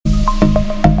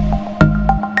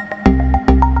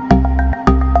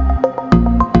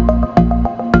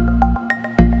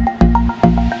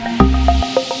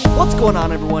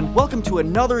to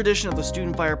another edition of the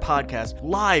Student Fire Podcast,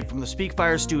 live from the Speak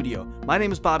Fire studio. My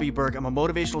name is Bobby Berg. I'm a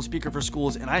motivational speaker for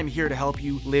schools, and I am here to help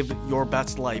you live your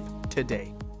best life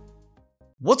today.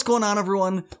 What's going on,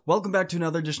 everyone? Welcome back to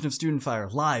another edition of Student Fire,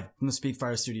 live from the Speak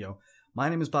Fire studio. My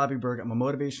name is Bobby Berg. I'm a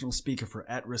motivational speaker for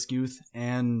at-risk youth,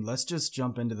 and let's just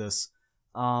jump into this.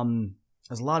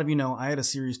 As a lot of you know, I had a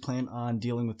series planned on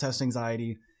dealing with test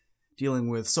anxiety, dealing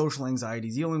with social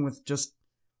anxiety, dealing with just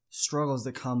struggles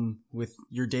that come with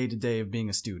your day-to-day of being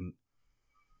a student.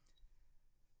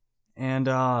 And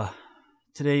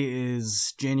today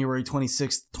is January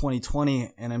 26th,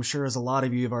 2020, and I'm sure as a lot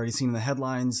of you have already seen in the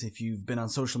headlines, if you've been on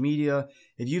social media,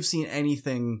 if you've seen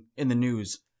anything in the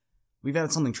news, we've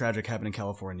had something tragic happen in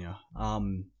California.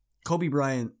 Kobe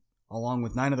Bryant, along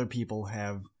with 9 other people,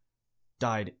 have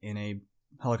died in a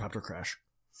helicopter crash.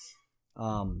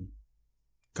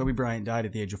 Kobe Bryant died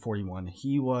at the age of 41.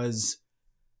 He was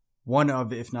one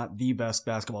of, if not the best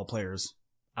basketball players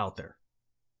out there.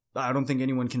 I don't think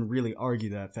anyone can really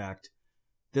argue that fact.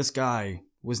 This guy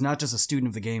was not just a student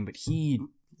of the game, but he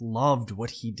loved what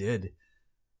he did.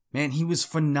 Man, he was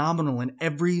phenomenal in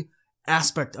every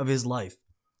aspect of his life.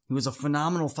 He was a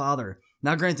phenomenal father.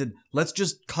 Now, granted, let's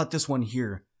just cut this one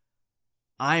here.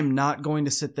 I'm not going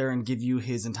to sit there and give you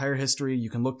his entire history.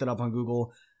 You can look that up on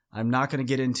Google. I'm not going to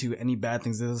get into any bad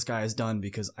things that this guy has done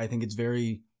because I think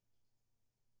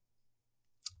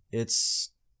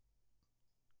it's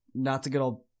not to get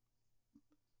all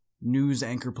news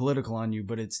anchor political on you,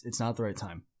 but it's not the right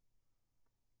time.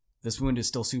 This wound is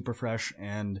still super fresh,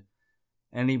 and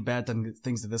any bad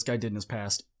things that this guy did in his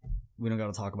past, we don't got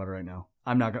to talk about it right now.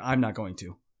 I'm not going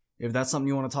to. If that's something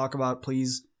you want to talk about,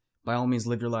 please, by all means,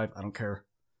 live your life. I don't care.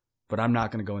 But I'm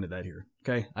not going to go into that here.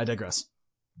 Okay? I digress.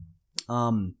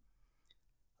 I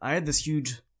had this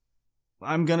huge...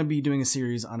 I'm going to be doing a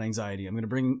series on anxiety. I'm going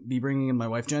to be bringing in my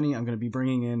wife, Jenny. I'm going to be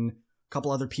bringing in a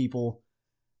couple other people.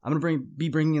 I'm going to be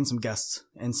bringing in some guests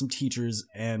and some teachers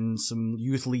and some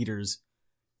youth leaders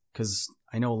because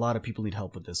I know a lot of people need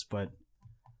help with this, but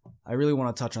I really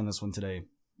want to touch on this one today.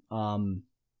 I'm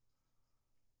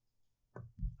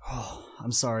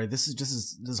sorry. This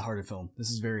is hard to film. This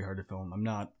is very hard to film.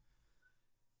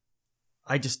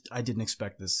 I didn't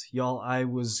expect this. Y'all, I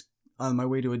was on my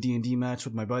way to a D&D match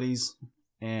with my buddies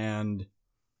and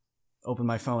opened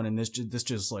my phone and this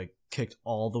just like kicked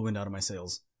all the wind out of my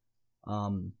sails.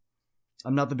 I'm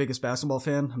not the biggest basketball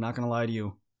fan. I'm not going to lie to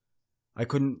you. I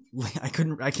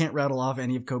can't rattle off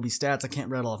any of Kobe's stats. I can't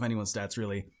rattle off anyone's stats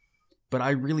really, but I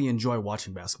really enjoy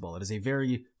watching basketball. It is a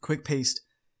very quick-paced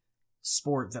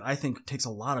sport that I think takes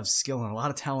a lot of skill and a lot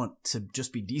of talent to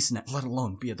just be decent at, let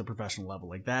alone be at the professional level.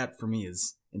 Like that for me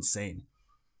is insane.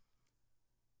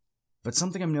 But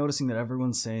something I'm noticing that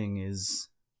everyone's saying is,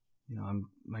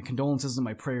 my condolences and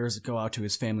my prayers go out to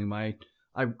his family.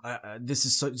 This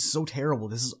is so terrible.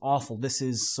 This is awful. This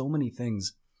is so many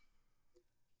things.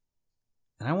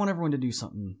 And I want everyone to do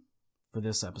something for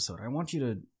this episode. I want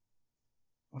you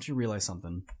to realize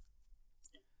something.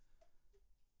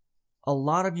 A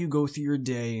lot of you go through your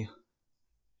day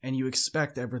and you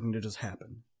expect everything to just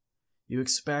happen. You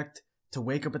expect to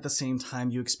wake up at the same time.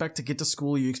 You expect to get to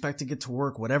school. You expect to get to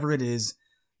work, whatever it is.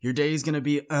 Your day is going to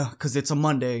be, because it's a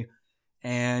Monday,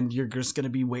 and you're just going to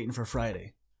be waiting for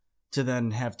Friday to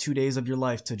then have 2 days of your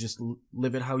life to just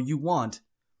live it how you want.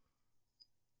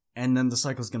 And then the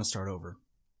cycle is going to start over.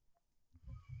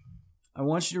 I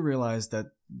want you to realize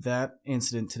that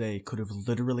incident today could have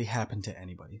literally happened to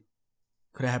anybody.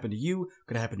 Could have happened to you,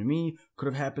 could have happened to me, could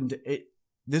have happened to it.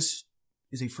 This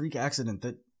is a freak accident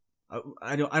that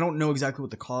I don't know exactly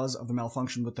what the cause of the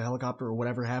malfunction with the helicopter or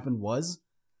whatever happened was.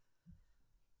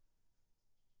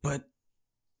 But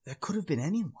that could have been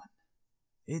anyone.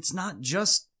 It's not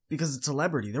just because it's a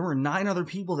celebrity. There were 9 other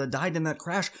people that died in that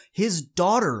crash. His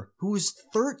daughter, who is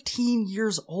 13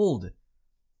 years old,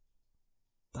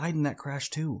 died in that crash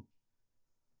too.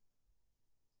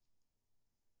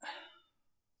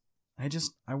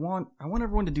 I want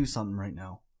everyone to do something right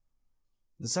now.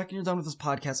 The second you're done with this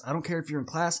podcast, I don't care if you're in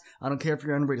class, I don't care if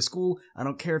you're on your way to school, I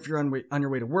don't care if you're on your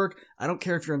way to work, I don't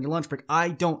care if you're on your lunch break, I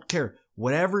don't care.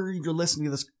 Whatever you're listening to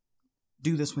this,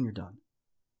 do this when you're done.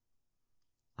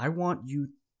 I want you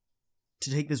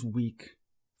to take this week,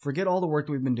 forget all the work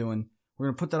that we've been doing, we're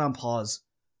going to put that on pause.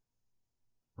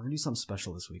 We're going to do something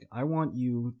special this week. I want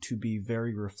you to be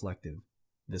very reflective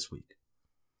this week.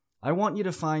 I want you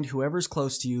to find whoever's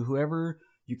close to you, whoever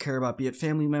you care about, be it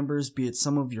family members, be it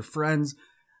some of your friends.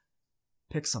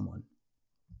 Pick someone.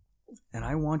 And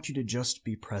I want you to just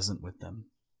be present with them.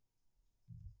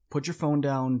 Put your phone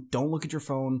down. Don't look at your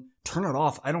phone. Turn it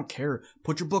off. I don't care.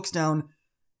 Put your books down.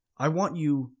 I want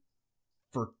you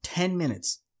for 10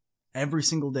 minutes. every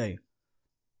single day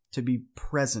to be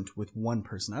present with one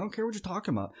person. I don't care what you're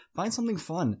talking about. Find something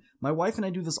fun. My wife and I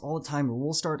do this all the time, where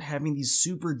we'll start having these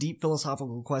super deep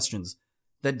philosophical questions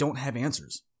that don't have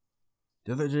answers.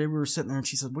 The other day we were sitting there and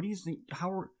she said, what do you think,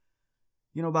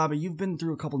 Bobby, you've been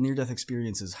through a couple near-death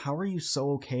experiences. How are you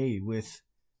so okay with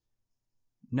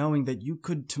knowing that you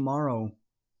could tomorrow,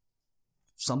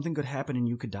 something could happen and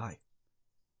you could die?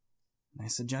 And I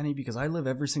said, Johnny, because I live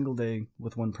every single day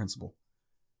with one principle.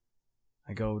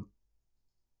 I go,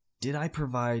 did I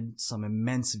provide some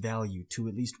immense value to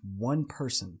at least one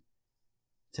person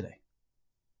today?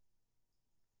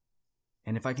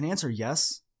 And if I can answer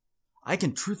yes, I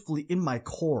can truthfully in my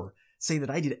core say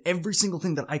that I did every single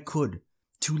thing that I could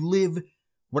to live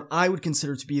what I would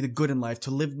consider to be the good in life,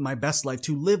 to live my best life,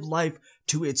 to live life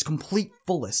to its complete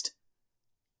fullest.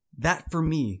 That for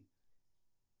me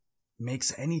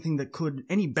makes any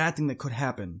bad thing that could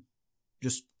happen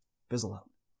just fizzle out.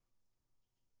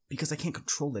 Because I can't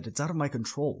control it. It's out of my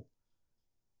control.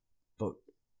 But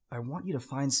I want you to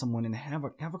find someone and have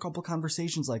a couple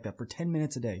conversations like that for 10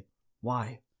 minutes a day.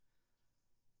 Why?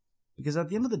 Because at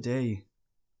the end of the day,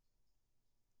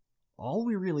 all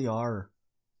we really are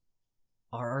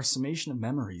our summation of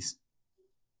memories.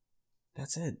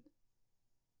 That's it.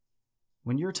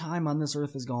 When your time on this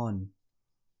earth is gone,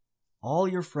 all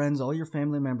your friends, all your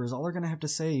family members, all they're going to have to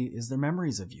say is their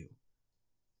memories of you.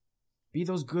 Be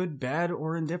those good, bad,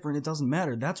 or indifferent, it doesn't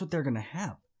matter. That's what they're going to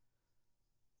have.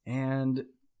 And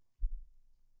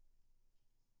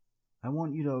I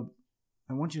want you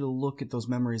to look at those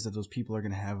memories that those people are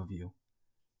going to have of you.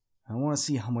 I want to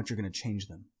see how much you're going to change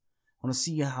them. I want to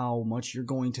see how much you're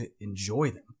going to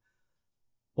enjoy them.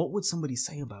 What would somebody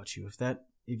say about you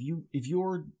if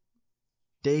your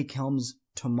day comes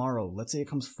tomorrow? Let's say it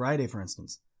comes Friday, for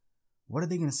instance. What are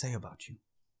they going to say about you?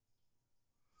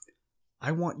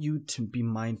 I want you to be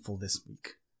mindful this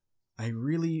week. I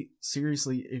really,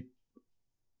 seriously, if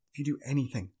you do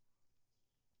anything,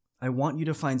 I want you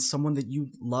to find someone that you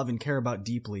love and care about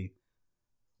deeply,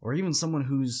 or even someone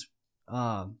whose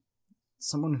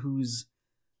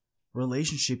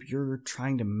relationship you're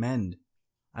trying to mend.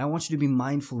 I want you to be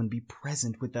mindful and be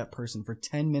present with that person for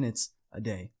 10 minutes a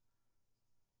day.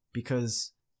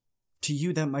 Because to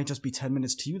you, that might just be 10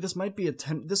 minutes. To you, this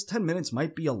 10 minutes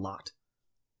might be a lot.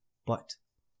 But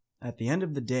at the end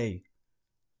of the day,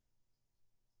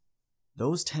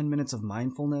 those 10 minutes of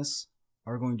mindfulness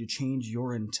are going to change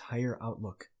your entire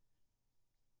outlook.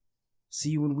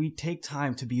 See, when we take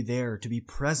time to be there, to be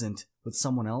present with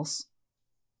someone else,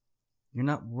 you're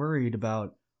not worried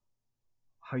about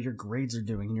how your grades are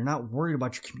doing, and you're not worried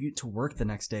about your commute to work the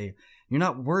next day. You're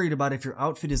not worried about if your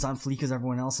outfit is on fleek as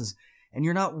everyone else's, and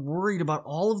you're not worried about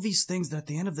all of these things that at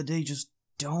the end of the day just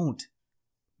don't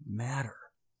matter.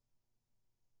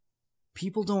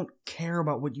 People don't care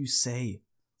about what you say.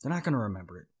 They're not going to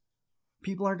remember it.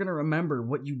 People aren't going to remember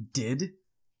what you did,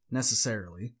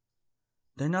 necessarily.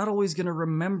 They're not always going to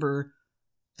remember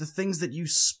the things that you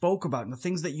spoke about, and the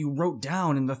things that you wrote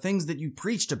down, and the things that you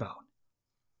preached about.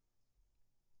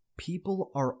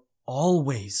 People are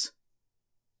always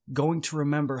going to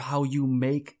remember how you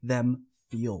make them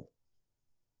feel.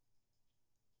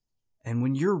 And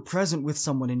when you're present with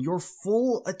someone and your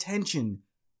full attention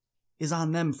is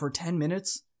on them for 10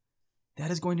 minutes,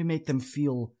 that is going to make them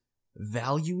feel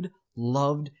valued,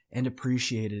 loved, and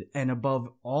appreciated. And above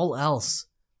all else,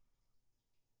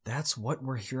 that's what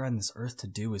we're here on this earth to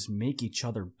do, is make each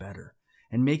other better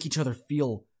and make each other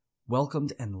feel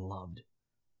welcomed and loved.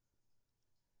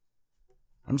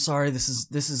 I'm sorry, this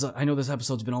is I know this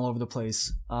episode's been all over the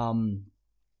place.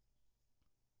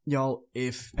 Y'all,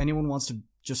 if anyone wants to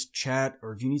just chat,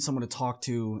 or if you need someone to talk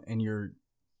to and you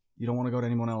don't want to go to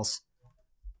anyone else,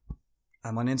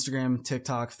 I'm on Instagram,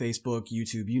 TikTok, Facebook,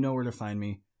 YouTube. You know where to find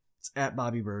me. It's at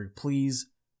Bobby Berg. Please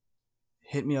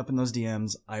hit me up in those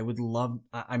DMs.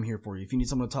 I'm here for you. If you need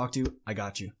someone to talk to, I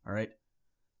got you. All right.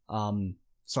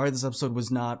 Sorry this episode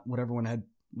was not what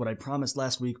I promised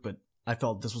last week, but I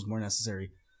felt this was more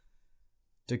necessary.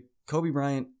 To Kobe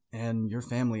Bryant and your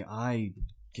family, I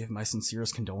give my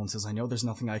sincerest condolences. I know there's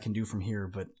nothing I can do from here,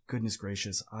 but goodness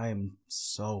gracious, I am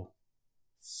so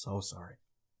sorry.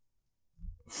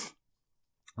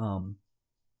 I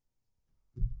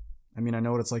mean, I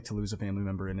know what it's like to lose a family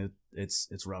member, and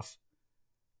it's rough.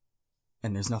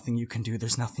 And there's nothing you can do.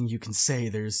 There's nothing you can say.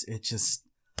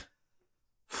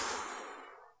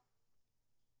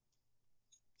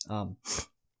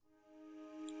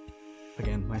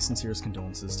 Again, my sincerest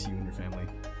condolences to you and your family.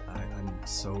 I'm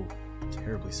so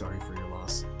terribly sorry for your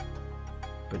loss.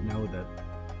 But know that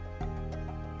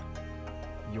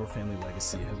your family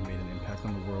legacy has made an impact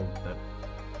on the world that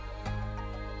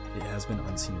it has been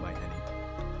unseen by any.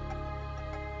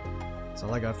 That's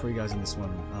all I got for you guys in this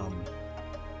one.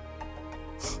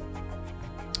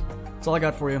 That's all I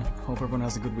got for you. Hope everyone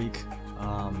has a good week.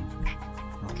 I'll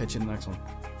catch you in the next one.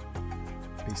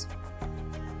 Peace.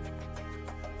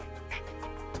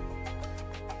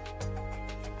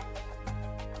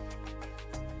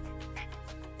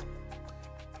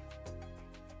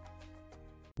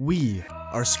 We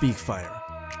are Speakfire.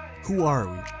 Who are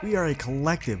we? We are a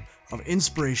collective of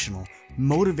inspirational,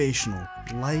 motivational,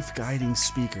 life-guiding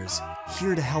speakers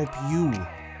here to help you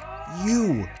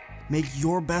make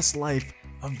your best life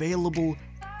available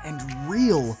and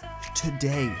real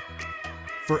today.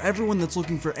 For everyone that's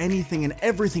looking for anything and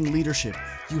everything leadership,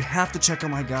 you have to check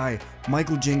out my guy,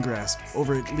 Michael Gingras,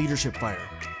 over at Leadership Fire.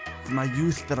 For my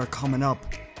youth that are coming up,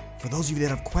 for those of you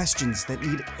that have questions that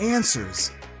need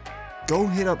answers, go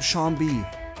hit up Sean B.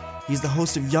 He's the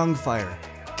host of Young Fire,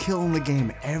 killing the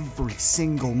game every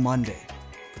single Monday.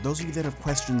 For those of you that have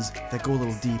questions that go a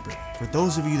little deeper, for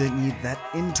those of you that need that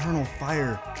internal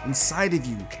fire inside of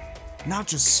you, not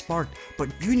just sparked, but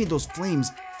you need those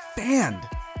flames fanned,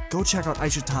 go check out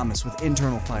Aisha Thomas with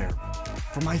Internal Fire.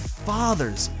 For my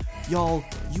fathers, y'all,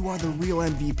 you are the real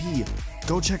MVP.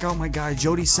 Go check out my guy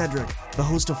Jody Cedric, the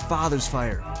host of Father's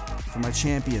Fire. For my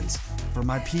champions, for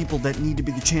my people that need to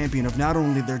be the champion of not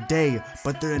only their day,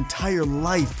 but their entire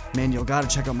life, man, you'll gotta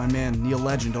check out my man Neil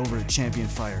Legend over at Champion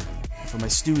Fire. For my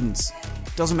students,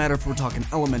 doesn't matter if we're talking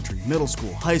elementary, middle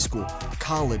school, high school,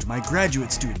 college, my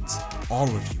graduate students, all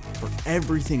of you, for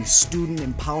everything student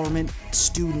empowerment,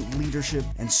 student leadership,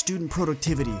 and student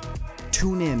productivity,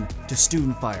 tune in to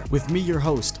Student Fire with me, your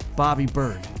host, Bobby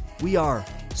Bird. We are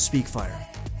Speakfire,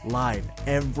 live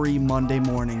every Monday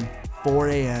morning, 4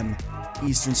 a.m.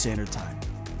 Eastern Standard Time.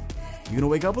 You gonna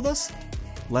wake up with us?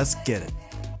 Let's get it.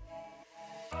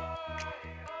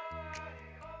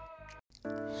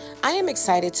 I am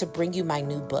excited to bring you my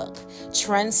new book,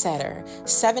 Trendsetter: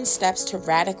 7 Steps to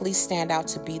Radically Stand Out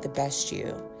to Be the Best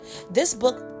You. This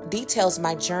book details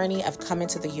my journey of coming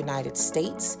to the United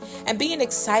States and being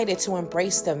excited to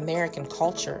embrace the American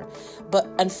culture. But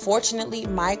unfortunately,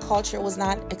 my culture was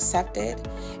not accepted,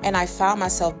 and I found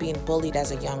myself being bullied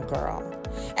as a young girl.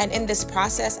 And in this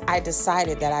process, I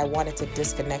decided that I wanted to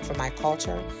disconnect from my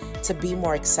culture to be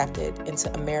more accepted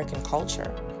into American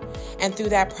culture. And through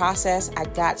that process, I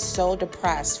got so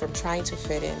depressed from trying to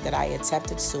fit in that I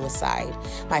attempted suicide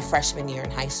my freshman year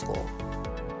in high school.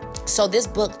 So this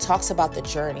book talks about the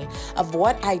journey of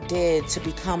what I did to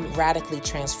become radically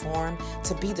transformed,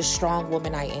 to be the strong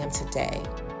woman I am today.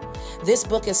 This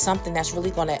book is something that's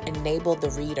really going to enable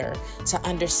the reader to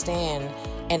understand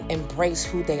and embrace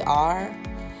who they are,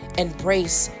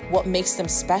 embrace what makes them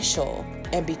special,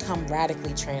 and become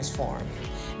radically transformed.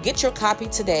 Get your copy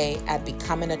today at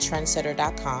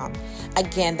becomingatrendsetter.com.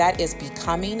 Again, that is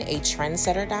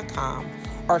becomingatrendsetter.com,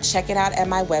 or check it out at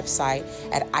my website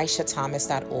at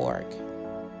aishathomas.org.